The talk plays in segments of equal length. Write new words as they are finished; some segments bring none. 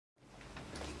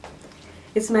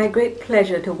It's my great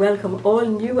pleasure to welcome all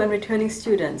new and returning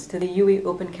students to the UWI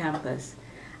Open Campus.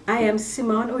 I am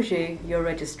Simone Auger, your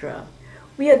Registrar.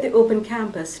 We at the Open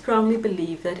Campus strongly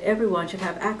believe that everyone should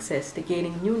have access to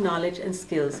gaining new knowledge and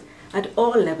skills at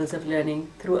all levels of learning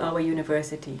through our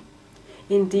university.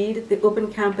 Indeed, the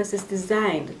Open Campus is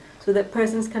designed so that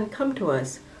persons can come to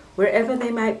us wherever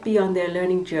they might be on their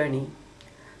learning journey.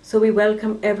 So we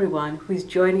welcome everyone who is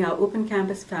joining our Open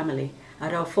Campus family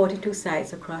at our 42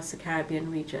 sites across the Caribbean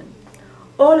region.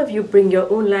 All of you bring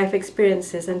your own life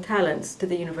experiences and talents to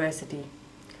the university.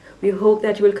 We hope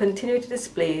that you will continue to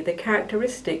display the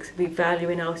characteristics we value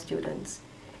in our students: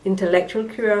 intellectual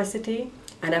curiosity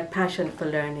and a passion for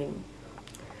learning.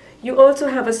 You also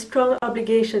have a strong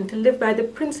obligation to live by the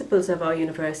principles of our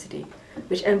university,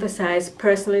 which emphasize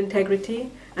personal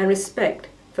integrity and respect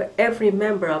for every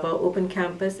member of our Open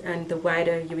Campus and the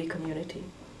wider UWI community.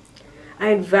 I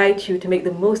invite you to make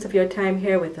the most of your time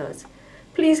here with us.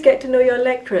 Please get to know your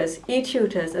lecturers,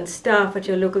 e-tutors, and staff at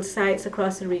your local sites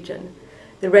across the region.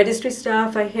 The registry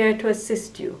staff are here to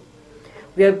assist you.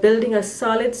 We are building a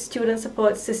solid student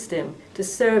support system to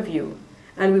serve you,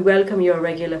 and we welcome your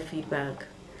regular feedback.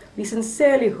 We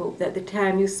sincerely hope that the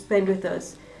time you spend with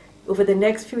us over the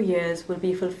next few years will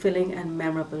be fulfilling and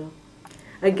memorable.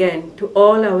 Again, to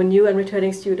all our new and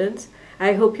returning students,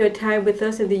 I hope your time with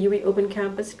us in the UWI Open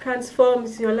Campus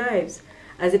transforms your lives,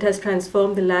 as it has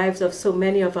transformed the lives of so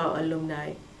many of our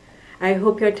alumni. I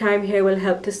hope your time here will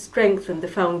help to strengthen the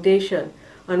foundation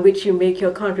on which you make your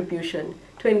contribution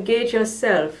to engage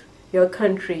yourself, your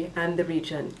country, and the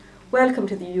region. Welcome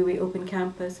to the UWI Open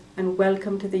Campus, and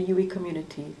welcome to the UWI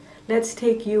community. Let's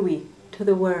take UWI to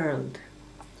the world.